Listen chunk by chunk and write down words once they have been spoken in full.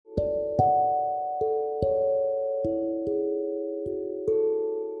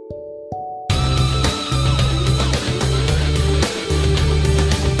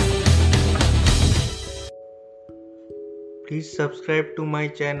Please subscribe to my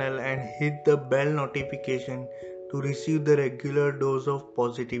channel and hit the bell notification to receive the regular dose of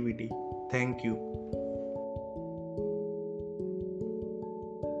positivity. Thank you.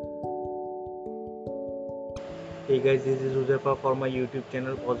 Hey guys, this is Uzefa for my YouTube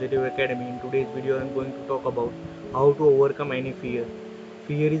channel Positive Academy. In today's video, I am going to talk about how to overcome any fear.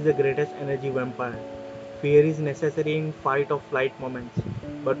 Fear is the greatest energy vampire. Fear is necessary in fight or flight moments,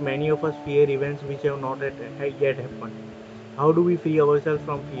 but many of us fear events which have not yet happened. How do we free ourselves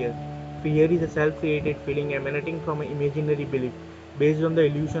from fear? Fear is a self-created feeling emanating from an imaginary belief based on the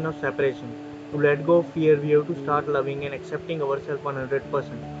illusion of separation. To let go of fear, we have to start loving and accepting ourselves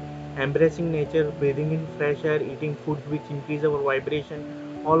 100%. Embracing nature, breathing in fresh air, eating foods which increase our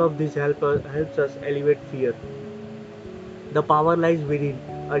vibration, all of this helps us elevate fear. The power lies within.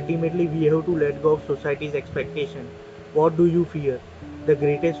 Ultimately, we have to let go of society's expectation. What do you fear? The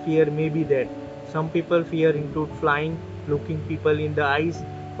greatest fear may be that. Some people fear include flying, looking people in the eyes,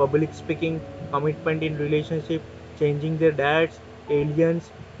 public speaking, commitment in relationship, changing their dads, aliens,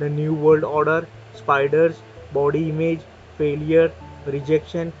 the new world order, spiders, body image, failure,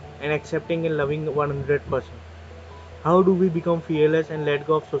 rejection, and accepting and loving 100%. How do we become fearless and let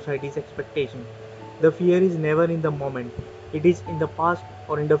go of society's expectation? The fear is never in the moment, it is in the past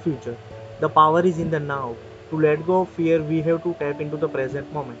or in the future. The power is in the now. To let go of fear, we have to tap into the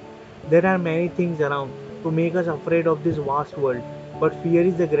present moment. There are many things around to make us afraid of this vast world, but fear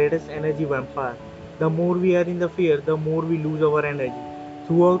is the greatest energy vampire. The more we are in the fear, the more we lose our energy.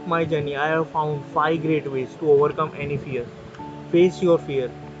 Throughout my journey, I have found 5 great ways to overcome any fear. Face your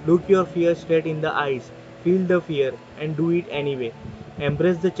fear. Look your fear straight in the eyes. Feel the fear and do it anyway.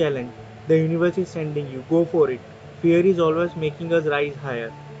 Embrace the challenge. The universe is sending you. Go for it. Fear is always making us rise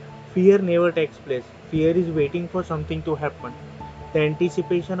higher. Fear never takes place. Fear is waiting for something to happen. The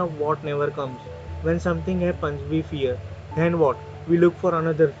anticipation of what never comes. When something happens, we fear. Then what? We look for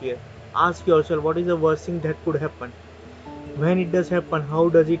another fear. Ask yourself what is the worst thing that could happen. When it does happen, how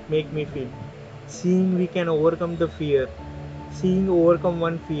does it make me feel? Seeing we can overcome the fear. Seeing overcome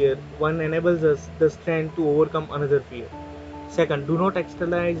one fear, one enables us the strength to overcome another fear. Second, do not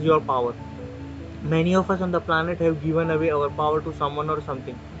externalize your power. Many of us on the planet have given away our power to someone or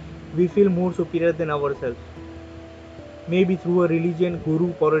something. We feel more superior than ourselves. Maybe through a religion,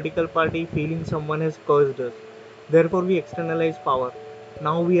 guru, political party, feeling someone has cursed us. Therefore, we externalize power.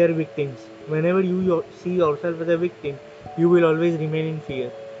 Now we are victims. Whenever you see yourself as a victim, you will always remain in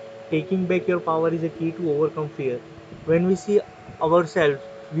fear. Taking back your power is a key to overcome fear. When we see ourselves,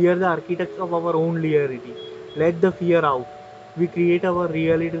 we are the architects of our own reality. Let the fear out. We create our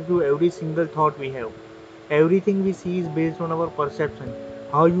reality through every single thought we have. Everything we see is based on our perception,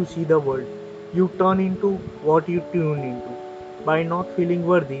 how you see the world. You turn into what you tune into. By not feeling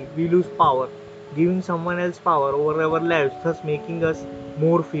worthy, we lose power, giving someone else power over our lives, thus making us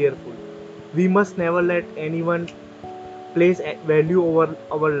more fearful. We must never let anyone place a value over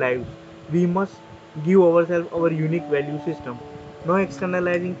our lives. We must give ourselves our unique value system. No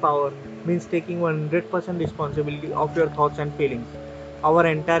externalizing power means taking 100% responsibility of your thoughts and feelings, our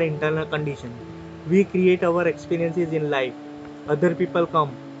entire internal condition. We create our experiences in life. Other people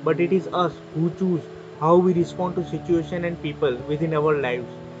come, but it is us who choose how we respond to situation and people within our lives.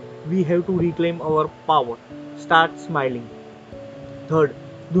 We have to reclaim our power. Start smiling. Third,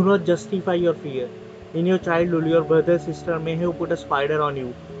 do not justify your fear. In your childhood, your brother or sister may have put a spider on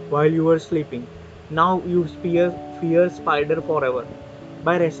you while you were sleeping. Now you fear spider forever.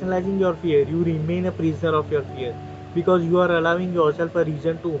 By rationalizing your fear, you remain a prisoner of your fear because you are allowing yourself a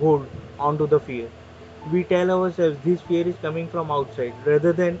reason to hold on to the fear. We tell ourselves this fear is coming from outside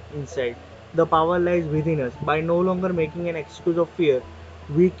rather than inside. The power lies within us. By no longer making an excuse of fear,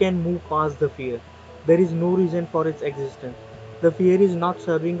 we can move past the fear. There is no reason for its existence. The fear is not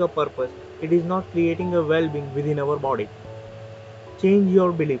serving a purpose, it is not creating a well being within our body. Change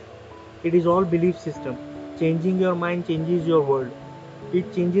your belief. It is all belief system. Changing your mind changes your world.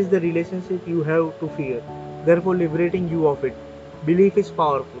 It changes the relationship you have to fear, therefore liberating you of it. Belief is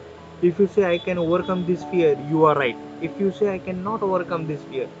powerful. If you say I can overcome this fear, you are right. If you say I cannot overcome this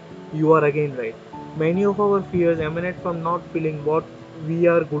fear, you are again right. Many of our fears emanate from not feeling what we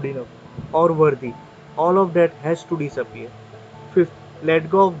are good enough or worthy. All of that has to disappear. Fifth, let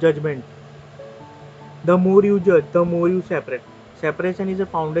go of judgment. The more you judge, the more you separate. Separation is a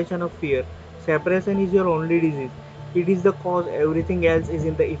foundation of fear. Separation is your only disease. It is the cause, everything else is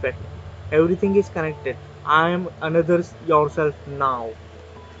in the effect. Everything is connected. I am another's yourself now.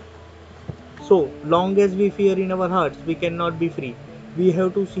 So long as we fear in our hearts, we cannot be free. We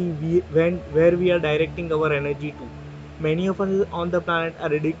have to see where we are directing our energy to. Many of us on the planet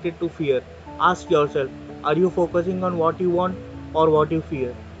are addicted to fear. Ask yourself, are you focusing on what you want or what you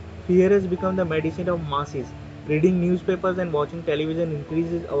fear? Fear has become the medicine of masses. Reading newspapers and watching television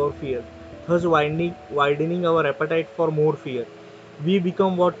increases our fear, thus widening our appetite for more fear. We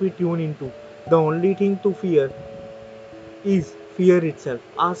become what we tune into. The only thing to fear is fear itself.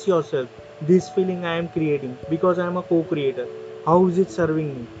 Ask yourself, this feeling I am creating because I am a co-creator. How is it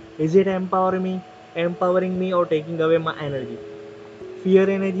serving me? Is it empowering me or taking away my energy? Fear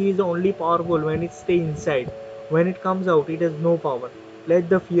energy is only powerful when it stays inside. When it comes out, it has no power. Let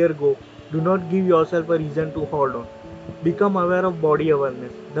the fear go. Do not give yourself a reason to hold on. Become aware of body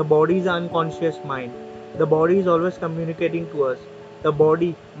awareness. The body is unconscious mind. The body is always communicating to us. The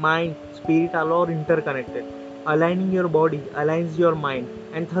body, mind, spirit are all interconnected. Aligning your body aligns your mind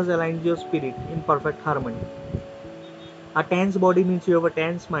and thus aligns your spirit in perfect harmony. A tense body means you have a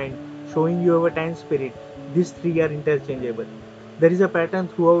tense mind, showing you have a tense spirit. These three are interchangeable. There is a pattern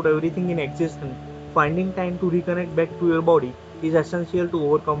throughout everything in existence. Finding time to reconnect back to your body is essential to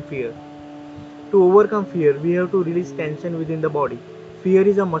overcome fear. To overcome fear, we have to release tension within the body. Fear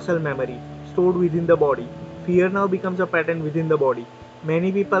is a muscle memory stored within the body. Fear now becomes a pattern within the body.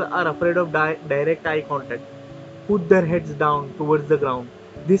 Many people are afraid of direct eye contact, put their heads down towards the ground.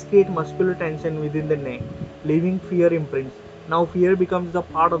 This creates muscular tension within the neck, leaving fear imprints. Now fear becomes a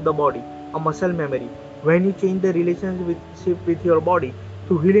part of the body, a muscle memory. When you change the relationship with your body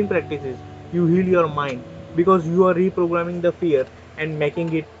through healing practices, you heal your mind because you are reprogramming the fear and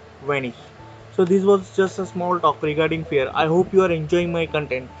making it vanish. So this was just a small talk regarding fear. I hope you are enjoying my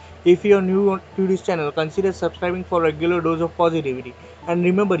content. If you are new to this channel, consider subscribing for regular dose of positivity. And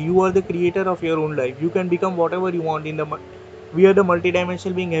remember, you are the creator of your own life. You can become whatever you want in the we are the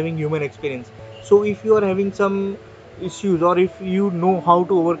multidimensional being having human experience. So if you are having some issues or if you know how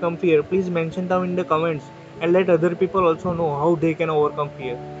to overcome fear, please mention them in the comments and let other people also know how they can overcome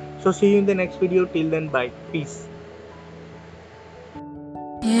fear. So see you in the next video. Till then, bye. Peace.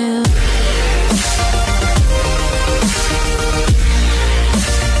 You